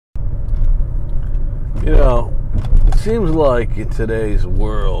You know, it seems like in today's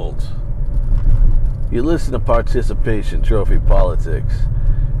world, you listen to participation trophy politics,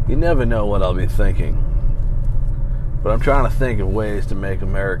 you never know what I'll be thinking. But I'm trying to think of ways to make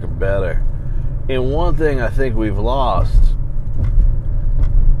America better. And one thing I think we've lost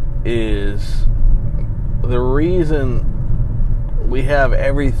is the reason we have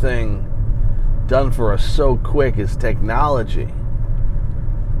everything done for us so quick is technology.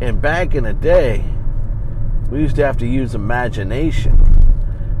 And back in the day, we used to have to use imagination.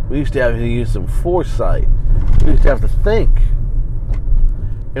 We used to have to use some foresight. We used to have to think.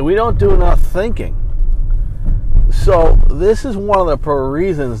 And we don't do enough thinking. So this is one of the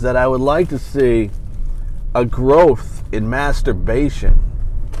reasons that I would like to see a growth in masturbation.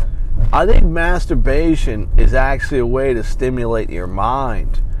 I think masturbation is actually a way to stimulate your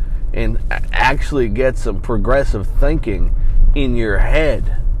mind and actually get some progressive thinking in your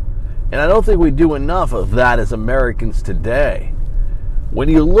head. And I don't think we do enough of that as Americans today. When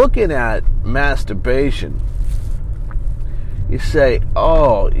you're looking at masturbation, you say,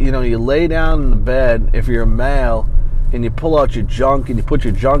 you lay down in the bed if you're a male and you pull out your junk and you put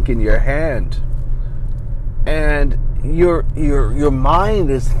your junk in your hand. And your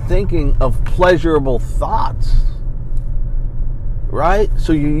mind is thinking of pleasurable thoughts. Right?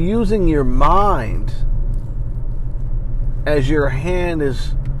 So you're using your mind as your hand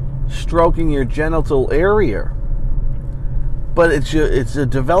is stroking your genital area. But it's a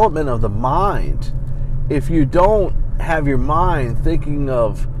development of the mind. If you don't have your mind thinking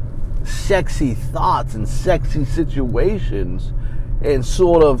of sexy thoughts and sexy situations and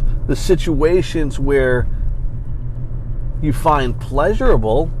sort of the situations where you find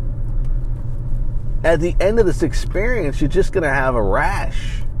pleasurable, at the end of this experience, you're just going to have a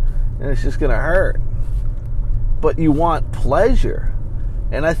rash and it's just going to hurt. But you want pleasure.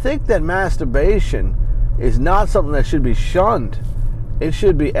 And I think that masturbation is not something that should be shunned. It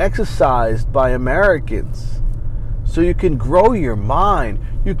should be exercised by Americans. So you can grow your mind.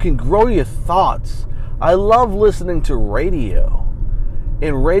 You can grow your thoughts. I love listening to radio.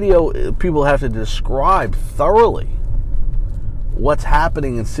 In radio, people have to describe thoroughly what's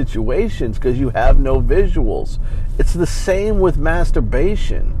happening in situations because you have no visuals. It's the same with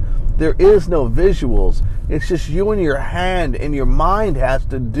masturbation. There is no visuals. It's just you and your hand, and your mind has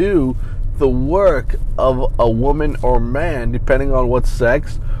to do the work of a woman or man, depending on what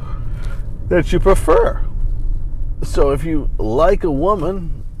sex that you prefer. So if you like a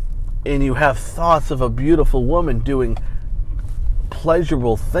woman and you have thoughts of a beautiful woman doing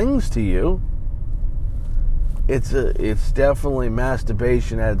pleasurable things to you, it's definitely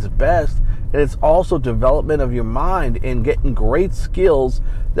masturbation at its best. And it's also development of your mind and getting great skills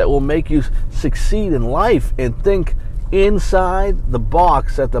that will make you succeed in life and think inside the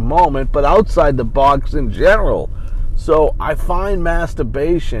box at the moment, but outside the box in general. So I find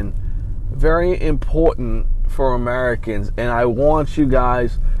masturbation very important for Americans, and I want you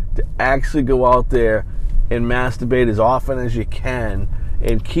guys to actually go out there and masturbate as often as you can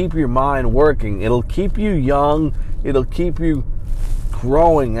and keep your mind working. It'll keep you young. It'll keep you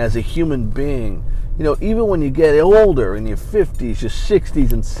growing as a human being. You know, even when you get older, in your 50s, your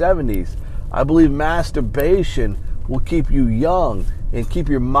 60s, and 70s, I believe masturbation will keep you young and keep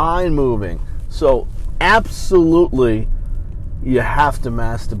your mind moving. So, absolutely, you have to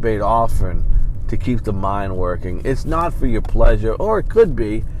masturbate often to keep the mind working. It's not for your pleasure, or it could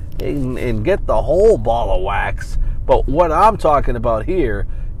be, and get the whole ball of wax. But what I'm talking about here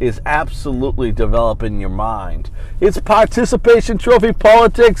is absolutely developing your mind. It's Participation Trophy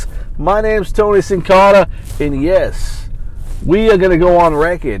Politics. My name's Tony Sincata, and yes, we are going to go on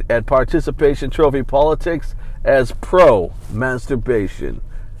record at Participation Trophy Politics as pro-masturbation.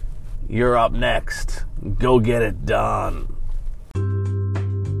 You're up next. Go get it done.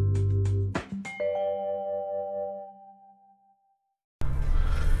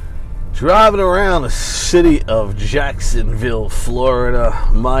 Driving around the city of Jacksonville, Florida.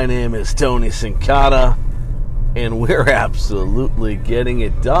 My name is Tony Sincata, and we're absolutely getting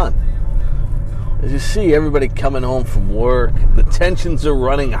it done. As you see, everybody coming home from work, the tensions are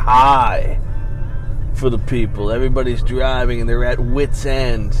running high for the people. Everybody's driving and they're at wit's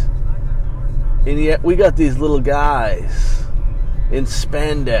end. And yet we got these little guys in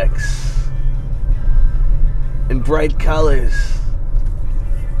spandex, in bright colors,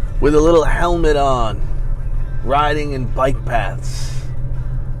 with a little helmet on, riding in bike paths.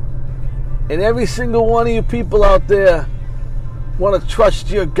 And every single one of you people out there want to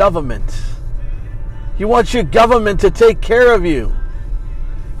trust your government. You want your government to take care of you.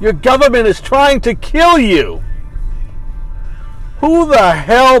 Your government is trying to kill you. Who the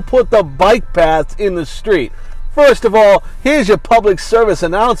hell put the bike paths in the street? First of all, here's your public service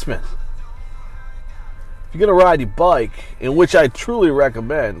announcement. If you're going to ride your bike, in which I truly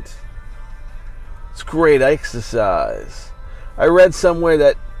recommend, it's great exercise. I read somewhere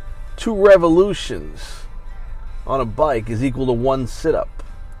that 2 revolutions on a bike is equal to 1 sit-up.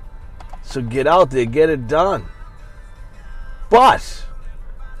 So get out there, get it done. But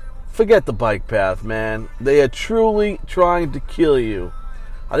forget the bike path, man. They are truly trying to kill you.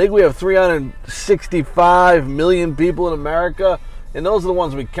 I think we have 365 million people in America, and those are the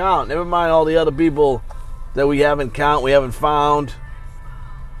ones we count. Never mind all the other people that we haven't found.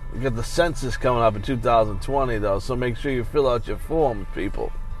 We got the census coming up in 2020, though, so make sure you fill out your forms,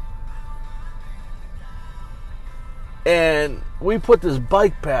 people. And we put this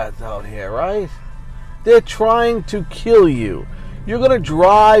bike path out here, right? They're trying to kill you. You're going to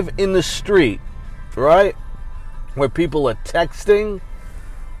drive in the street, right? Where people are texting.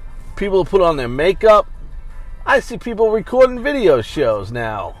 People put on their makeup. I see people recording video shows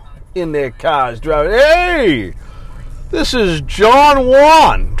now in their cars driving. Hey, this is John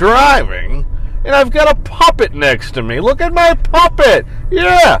Juan driving, and I've got a puppet next to me. Look at my puppet.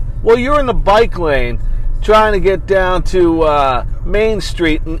 Yeah. Well, you're in the bike lane trying to get down to Main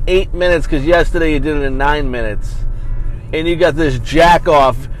Street in 8 minutes because yesterday you did it in 9 minutes. And you got this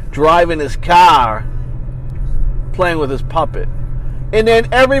jack-off driving his car playing with his puppet. And then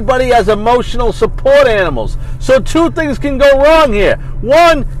everybody has emotional support animals. So 2 things can go wrong here.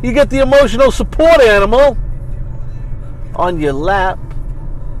 One, you get the emotional support animal on your lap,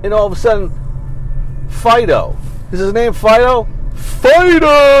 and all of a sudden, Fido. Is his name Fido?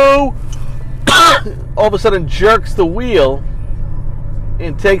 Fido! All of a sudden jerks the wheel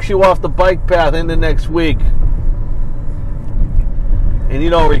and takes you off the bike path into next week. And you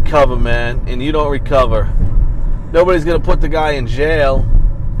don't recover, man. And you don't recover. Nobody's going to put the guy in jail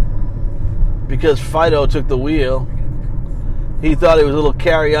because Fido took the wheel. He thought he was little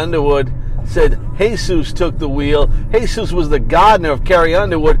Carrie Underwood. Said Jesus took the wheel. Jesus was the gardener of Carrie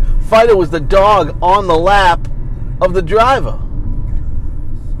Underwood. Fido was the dog on the lap of the driver.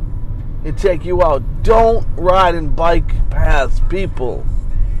 And take you out. Don't ride in bike paths, people.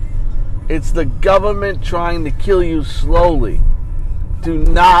 It's the government trying to kill you slowly. Do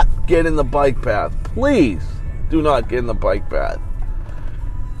not get in the bike path. Please do not get in the bike path.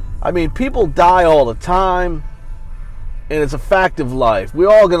 I mean, people die all the time, and it's a fact of life. We're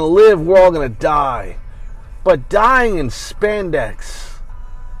all going to live, we're all going to die. But dying in spandex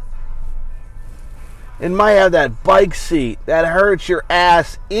and might have that bike seat that hurts your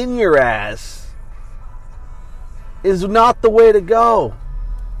ass in your ass is not the way to go.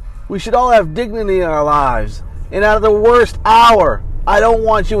 We should all have dignity in our lives. And out of the worst hour, I don't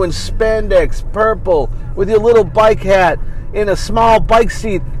want you in spandex purple with your little bike hat in a small bike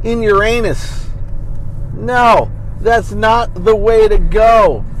seat in your anus. No, that's not the way to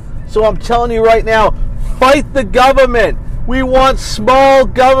go. So I'm telling you right now, fight the government. We want small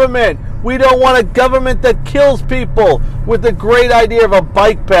government. We don't want a government that kills people with the great idea of a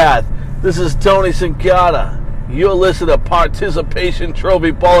bike path. This is Tony Sincata. You're listening to Participation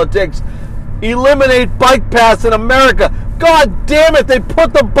Trophy Politics. Eliminate bike paths in America. God damn it, they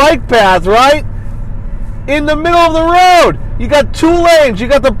put the bike path, right? In the middle of the road. You got 2 lanes. You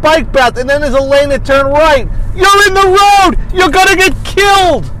got the bike path, and then there's a lane that turn right. You're in the road. You're going to get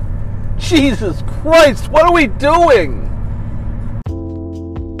killed. Jesus Christ, what are we doing?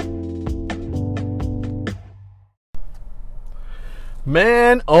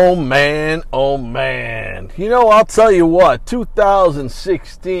 Man, oh man, oh man. You know, I'll tell you what,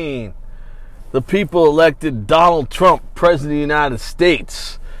 2016, the people elected Donald Trump president of the United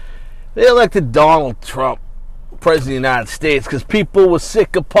States. They elected Donald Trump president of the United States because people were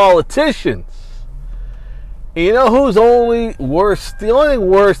sick of politicians. And you know who's only worse? The only thing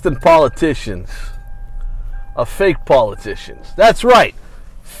worse than politicians are fake politicians. That's right,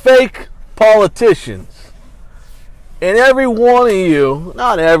 fake politicians. And every one of you,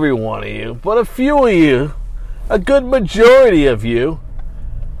 not every one of you, but a few of you, a good majority of you,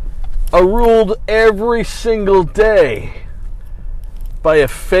 are ruled every single day by a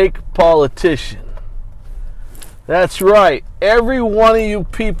fake politician. That's right. Every one of you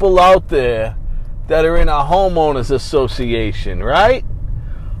people out there that are in a homeowners association, right?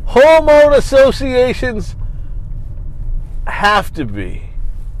 Homeowner associations have to be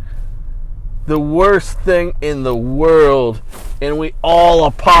the worst thing in the world, and we all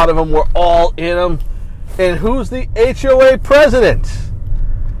are part of them. We're all in them. And who's the HOA president?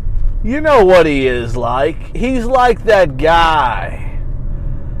 You know what he is like. He's like that guy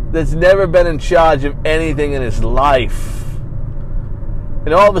that's never been in charge of anything in his life.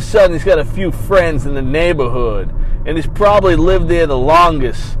 And all of a sudden, he's got a few friends in the neighborhood. And he's probably lived there the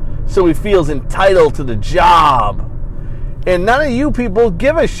longest. So he feels entitled to the job. And none of you people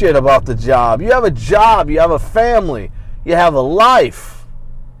give a shit about the job. You have a job. You have a family. You have a life.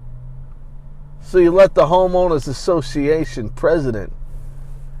 So you let the Homeowners Association president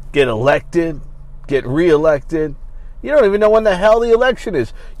get elected, get reelected. You don't even know when the hell the election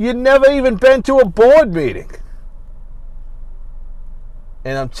is. You've never even been to a board meeting.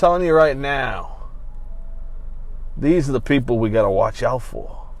 And I'm telling you right now, these are the people we got to watch out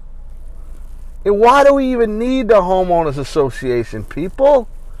for. And why do we even need the Homeowners Association, people?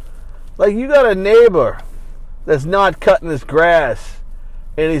 Like, you got a neighbor that's not cutting his grass,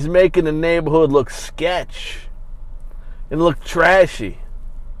 and he's making the neighborhood look sketch and look trashy.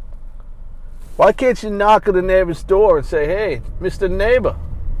 Why can't you knock on the neighbor's door and say, hey, Mr. Neighbor,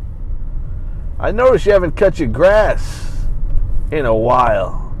 I noticed you haven't cut your grass in a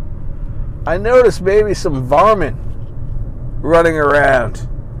while. I noticed maybe some varmint running around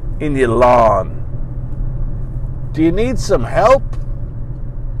in your lawn. Do you need some help?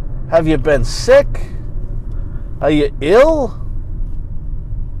 Have you been sick? Are you ill?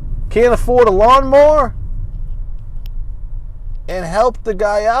 Can't afford a lawnmower? And help the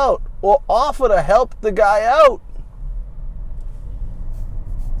guy out, or offer to help the guy out.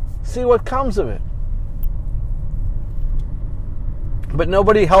 See what comes of it. But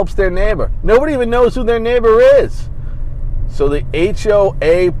nobody helps their neighbor. Nobody even knows who their neighbor is. So the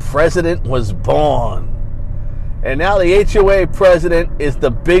HOA president was born. And now the HOA president is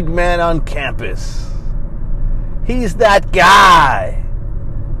the big man on campus. He's that guy.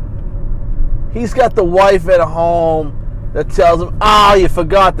 He's got the wife at home that tells him, oh, you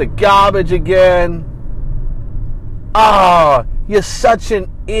forgot the garbage again. Oh, you're such an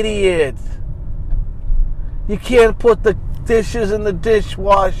idiot. You can't put the dishes in the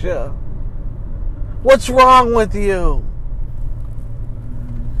dishwasher. What's wrong with you?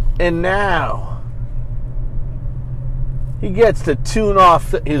 And now he gets to tune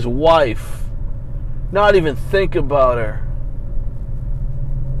off his wife, not even think about her,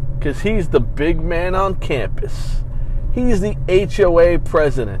 because he's the big man on campus. He's the HOA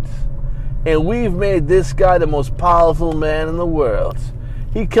president, and we've made this guy the most powerful man in the world.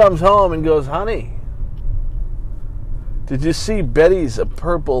 He comes home and goes, honey, did you see Betty's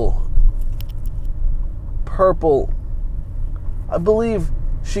purple, I believe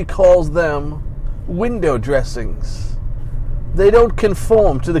she calls them window dressings. They don't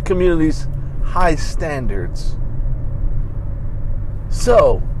conform to the community's high standards.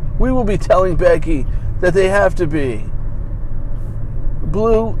 So, we will be telling Becky that they have to be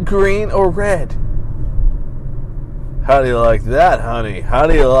blue, green, or red. How do you like that, honey? How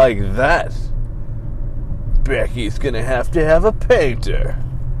do you like that? Becky's gonna have a painter.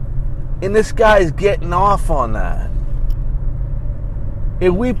 And this guy's getting off on that.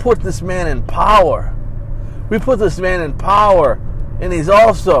 If we put this man in power, and he's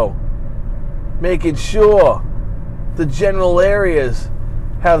also making sure the general areas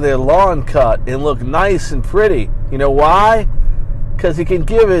have their lawn cut and look nice and pretty. You know why? Because he can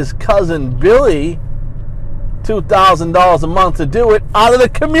give his cousin Billy $2,000 a month to do it out of the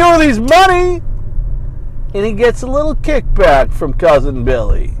community's money, and he gets a little kickback from cousin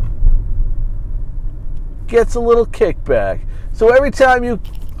Billy. Gets a little kickback. So every time you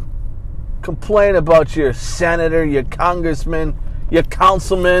complain about your senator, your congressman, your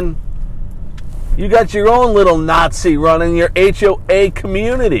councilman, you got your own little Nazi running your HOA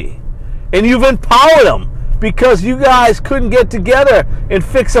community. And you've empowered them because you guys couldn't get together and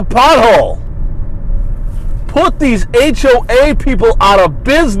fix a pothole. Put these HOA people out of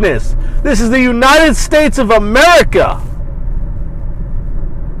business. This is the United States of America.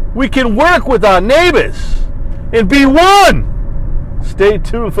 We can work with our neighbors and be one. Stay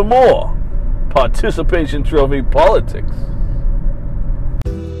tuned for more Participation Trophy Politics.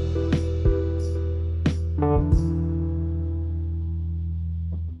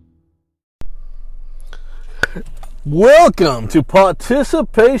 Welcome to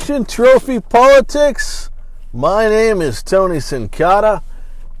Participation Trophy Politics. My name is Tony Sincata,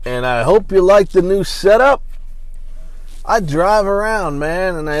 and I hope you like the new setup. I drive around,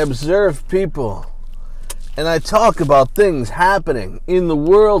 man, and I observe people. And I talk about things happening in the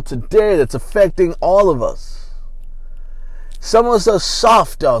world today that's affecting all of us. Some of us are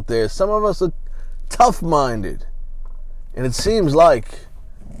soft out there. Some of us are tough-minded. And it seems like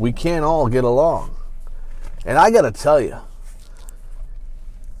we can't all get along. And I got to tell you,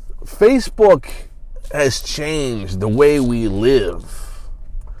 Facebook has changed the way we live.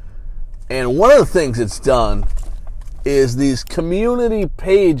 And one of the things it's done is these community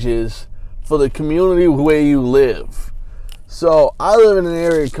pages for the community where you live. So I live in an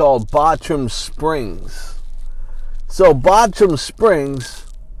area called Bartram Springs. So Bartram Springs,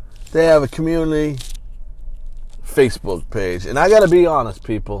 they have a community Facebook page. And I got to be honest,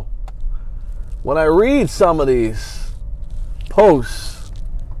 people. When I read some of these posts,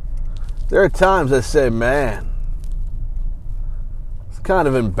 there are times I say, man, it's kind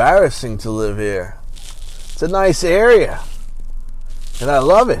of embarrassing to live here. It's a nice area, and I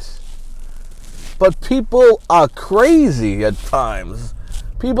love it. But people are crazy at times.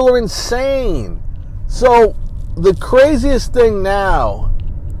 People are insane. So the craziest thing now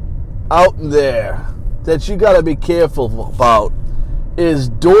out there that you got to be careful about is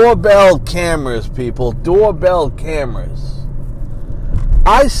doorbell cameras, people. Doorbell cameras.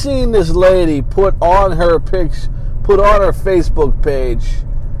 I seen this lady put on her Facebook page,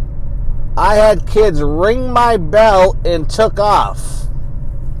 I had kids ring my bell and took off.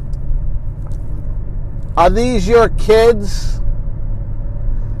 Are these your kids?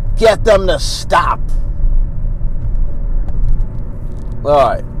 Get them to stop.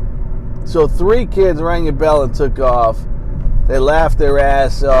 Alright. So 3 kids rang your bell and took off. They laughed their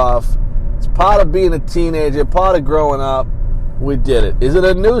ass off. It's part of being a teenager, part of growing up. We did it. Is it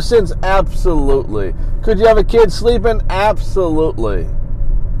a nuisance? Absolutely. Could you have a kid sleeping? Absolutely.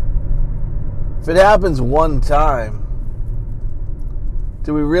 If it happens one time,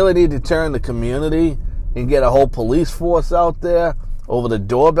 do we really need to turn the community and get a whole police force out there over the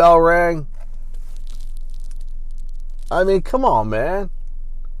doorbell ring? I mean, come on, man.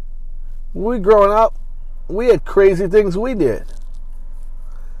 When we growing up, we had crazy things we did.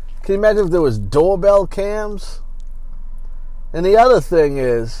 Can you imagine if there was doorbell cams? And the other thing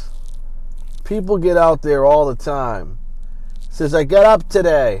is, people get out there all the time. Says, I got up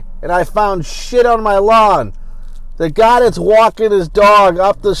today and I found shit on my lawn. The guy that's walking his dog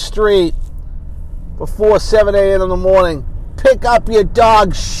up the street before 7 a.m. in the morning, pick up your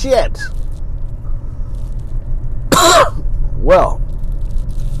dog's shit. Well,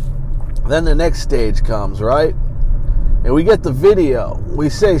 then the next stage comes, right? And we get the video. We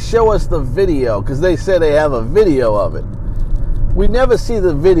say, show us the video, because they say they have a video of it. We never see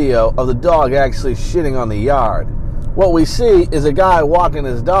the video of the dog actually shitting on the yard. What we see is a guy walking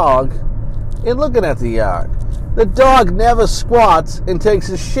his dog and looking at the yard. The dog never squats and takes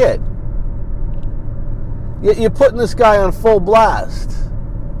a shit. Yet you're putting this guy on full blast.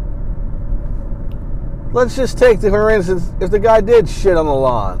 Let's just take, for instance, if the guy did shit on the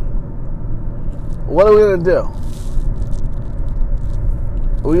lawn. What are we going to do?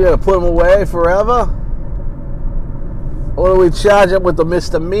 Are we going to put him away forever? Or do we charge him with a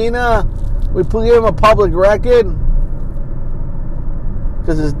misdemeanor? We give him a public record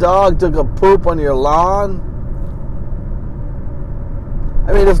because his dog took a poop on your lawn?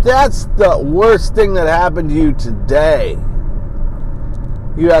 I mean, if that's the worst thing that happened to you today,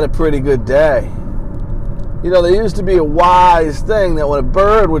 you had a pretty good day. You know, there used to be a wise thing that when a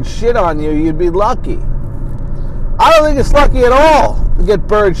bird would shit on you, you'd be lucky. I don't think it's lucky at all to get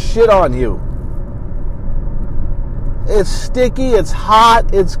bird shit on you. It's sticky, it's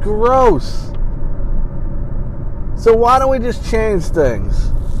hot, it's gross. So why don't we just change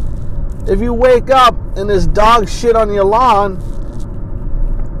things? If you wake up and there's dog shit on your lawn,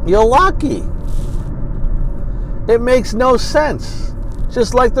 you're lucky. It makes no sense.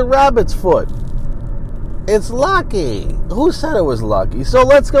 Just like the rabbit's foot. It's lucky. Who said it was lucky? So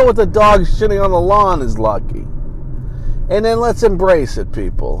let's go with the dog shitting on the lawn is lucky. And then let's embrace it,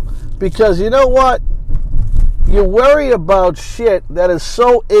 people. Because you know what? You worry about shit that is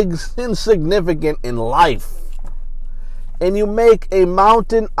so insignificant in life. And you make a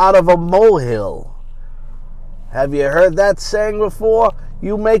mountain out of a molehill. Have you heard that saying before?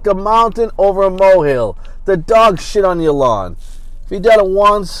 You make a mountain over a molehill. The dog shit on your lawn. If you done it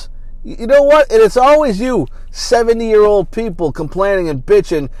once, you know what? And it's always you, 70-year-old people complaining and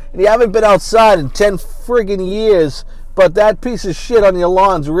bitching, and you haven't been outside in 10 friggin' years, but that piece of shit on your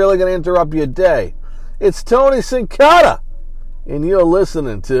lawn's really going to interrupt your day. It's Tony Sincata, and you're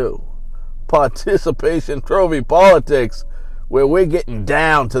listening to Participation Trophy Politics, where we're getting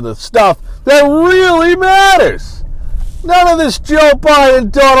down to the stuff that really matters. None of this Joe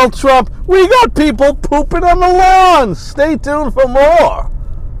Biden, Donald Trump. We got people pooping on the lawn. Stay tuned for more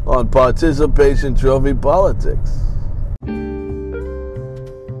on Participation Trophy Politics.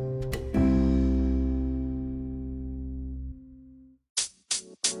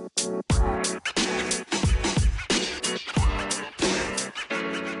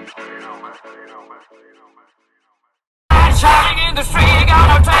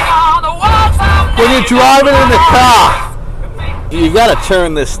 When you driving in the car, you gotta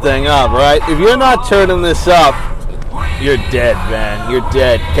turn this thing up, right? If you're not turning this up, you're dead, man. You're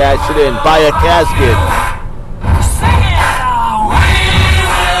dead. Cash it in. Buy a casket.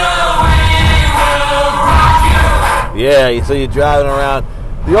 Yeah, so you're driving around.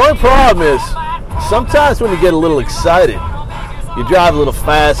 The only problem is, sometimes when you get a little excited, you drive a little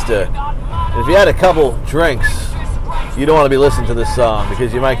faster. And if you had a couple drinks, you don't want to be listening to this song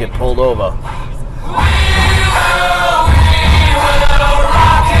because you might get pulled over.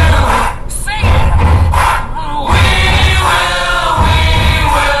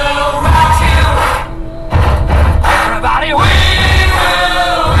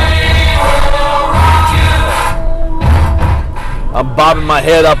 I'm bobbing my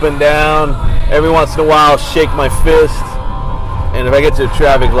head up and down. Every once in a while, shake my fist. And if I get to a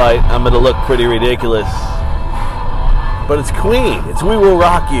traffic light, I'm going to look pretty ridiculous. But it's Queen. It's We Will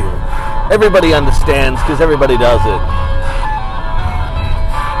Rock You. Everybody understands because everybody does it.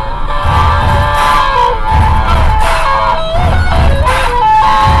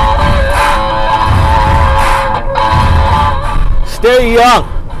 Stay young.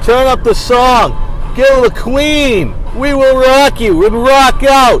 Turn up the song. Get the Queen. We will rock you and rock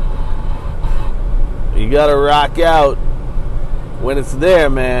out. You gotta rock out when it's there,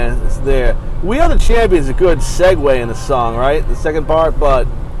 man. It's there. We Are the Champions is a good segue in the song, right? The second part, but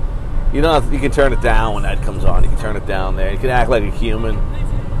you don't have to, you can turn it down when that comes on. You can turn it down there. You can act like a human.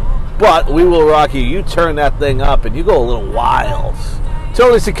 But We Will Rock You. You turn that thing up and you go a little wild.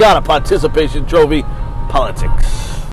 Tony Cicada, Participation Trophy, Politics.